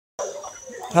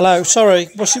Hello, sorry.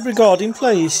 What's it regarding,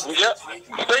 please? Yeah.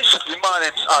 Basically, my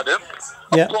name's Adam.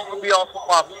 Yeah. I'm calling on behalf of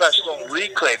my professional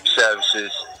reclaim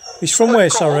services. It's from where,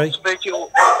 sorry? I'm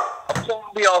calling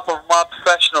on behalf of my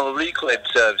professional reclaim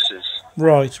services.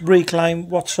 Right, reclaim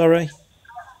what, sorry?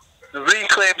 The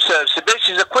reclaim service. This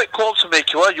is a quick call to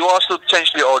make you aware you are still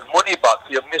potentially owed money back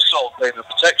for your missed payment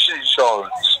protection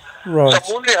insurance. Right. So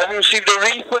I'm wondering, have you received a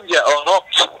refund yet or not?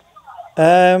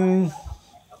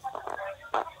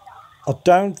 I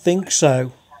don't think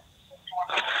so.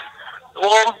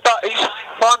 Well, that is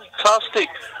fantastic.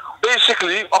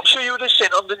 Basically, I'm sure you would have seen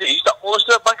on the news that most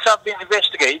of the banks have been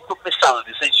investigated for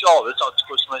miscellaneous insurance onto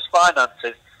customers'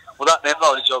 finances without their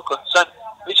knowledge or consent,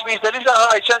 which means there is a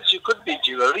high chance you could be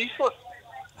due a refund.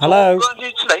 Hello? So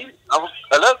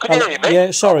hello, can you hear me?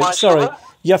 Yeah, sorry.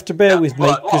 You have to bear with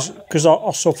me because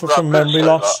I suffer from memory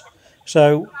loss.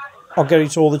 So I get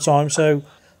it all the time, so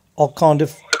I'll kind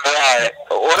of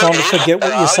forget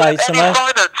what you say to me. Have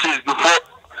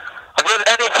you had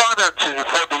any finances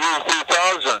before the year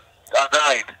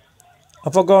 2009?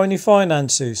 Have I got any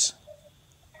finances?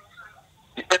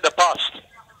 In the past?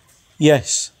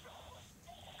 Yes.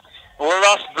 Well,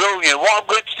 that's brilliant. What I'm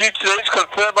going to do today is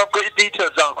confirm I've got your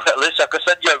details down correctly so I can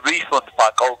send you a refund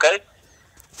back, okay?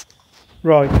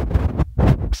 Right.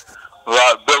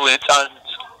 Right, brilliant. And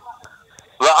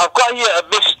right, I've got here a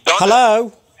Miss Donna.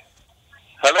 Hello?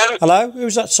 Hello? Hello?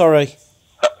 Who's that, sorry?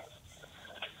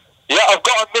 Yeah, I've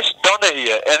got a Miss Donna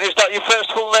here. And is that your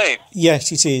first full name?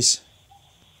 Yes, it is.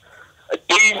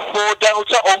 D4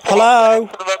 Delta. Hello?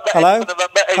 Hello?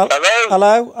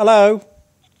 Hello? Hello?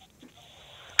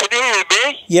 Can you hear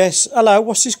me? Yes, hello.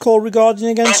 What's this call regarding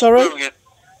again, sorry? Brilliant.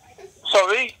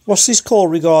 Sorry? What's this call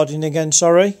regarding again,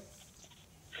 sorry?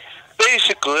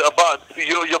 Basically, about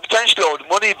your potentially owed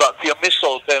money back for your missed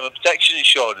payment protection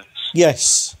insurance.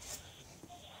 Yes.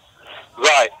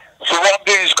 Right. So what I'm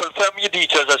doing is confirming your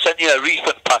details. I'll send you a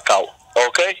refund pack out.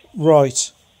 Okay?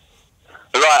 Right.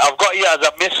 Right, I've got you as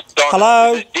a Miss Donna.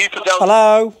 Hello?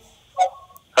 Hello?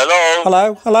 Hello?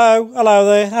 Hello? Hello? Hello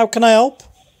there. How can I help?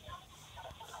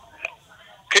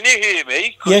 Can you hear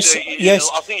me? Yes, yes.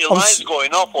 I think your line's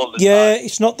going off all the time. Yeah,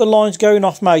 it's not the line's going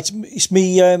off, mate. It's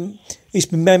me.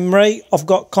 It's my memory. I've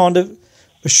got kind of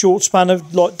a short span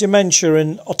of like dementia,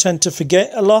 and I tend to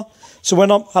forget a lot. So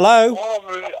when I'm hello,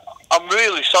 I'm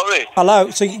really sorry. Hello.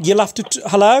 So you'll have to.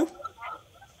 Hello.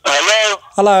 Hello.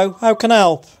 Hello. How can I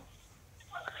help?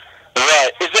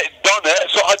 Right. Is it Donna?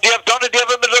 So do you have Donna? Do you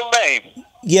have a middle name?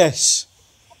 Yes.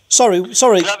 Sorry.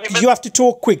 You have to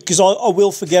talk quick because I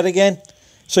will forget again.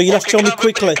 So you have to tell me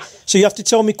quickly. So you have to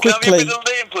tell me quickly. Can I have your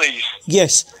middle name, please?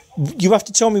 Yes. You have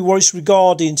to tell me what it's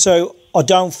regarding, so I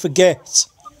don't forget.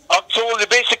 I'm told you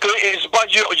basically it's about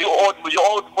your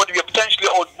potentially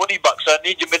owed money back. So I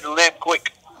need your middle name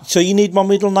quick. So you need my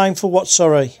middle name for what?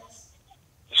 Sorry.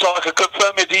 So I can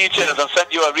confirm your details and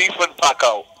send you a refund pack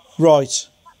out. Right.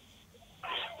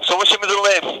 So what's your middle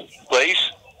name,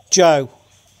 please? Joe.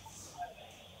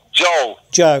 Joe.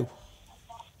 Joe.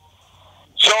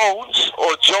 Jones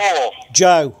or Joe?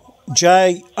 Joe.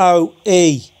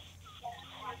 J-O-E.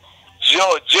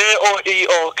 Joe.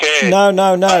 J-O-E-O-K.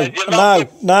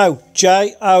 No.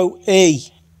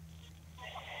 J-O-E.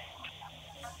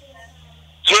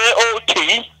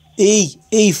 J-O-T?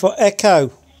 E for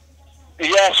echo.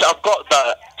 Yes, I've got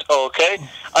that. Okay.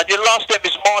 And your last name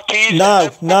is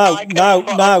Martinez?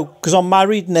 No, because I'm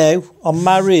married now. I'm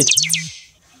married.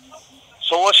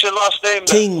 So what's your last name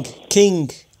then? King.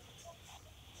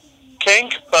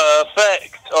 King?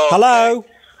 Perfect. Okay. Hello?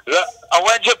 And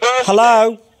when's your birthday?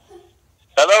 Hello?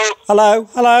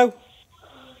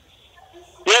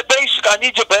 Yeah, basically, I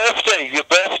need your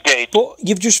birthday. But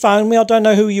you've just found me. I don't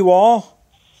know who you are.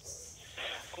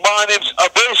 My name's,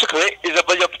 basically, is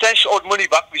about your potential owed money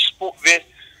back. We spoke with.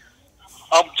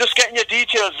 I'm just getting your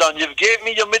details done. You've gave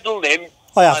me your middle name.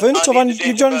 I haven't.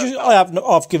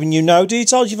 I've given you no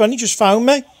details. You've only just found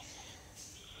me.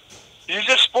 You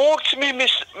just spoke to me,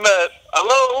 Miss.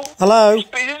 Hello. Hello. You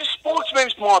just spoke to me,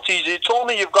 Miss Martinez. You told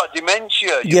me you've got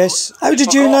dementia. Yes. How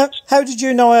did you know? How did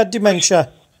you know I had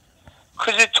dementia?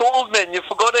 Because you told me and you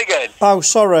forgot again. Oh,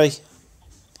 sorry.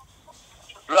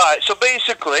 Right. So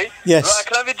basically. Yes. Right.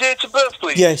 Can I have your date of birth,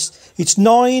 please? Yes. It's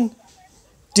 9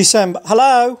 December.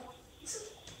 Hello.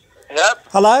 Yep.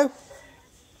 Hello.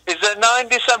 Is it 9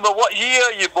 December? What year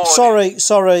are you born?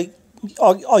 Sorry.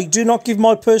 I do not give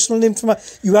my personal information.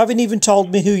 You haven't even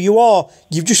told me who you are.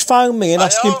 You've just found me and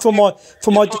asked me for my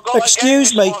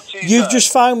excuse me. You've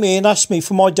just found me and asked me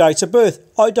for my date of birth.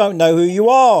 I don't know who you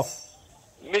are.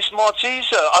 Miss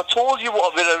Martisa, I told you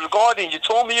what it regarding. You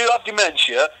told me you have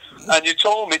dementia, and you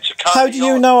told me to carry on. How do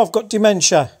you know I've got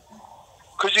dementia?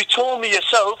 Because you told me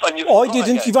yourself and you... I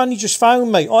didn't. Again. You've only just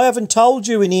phoned me. I haven't told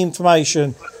you any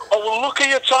information. Oh, well, look at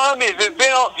your timing. They've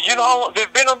been on,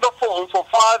 they've been on the phone for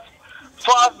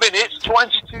 5 minutes,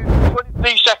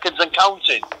 23 seconds and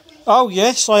counting. Oh,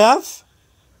 yes, I have.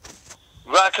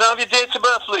 Right, can I have your date of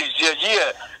birth, please? Your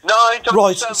year. 9th of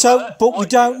right, December. so, but we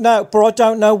don't know, but I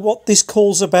don't know what this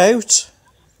call's about.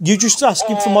 You just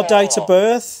asking for my date of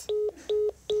birth.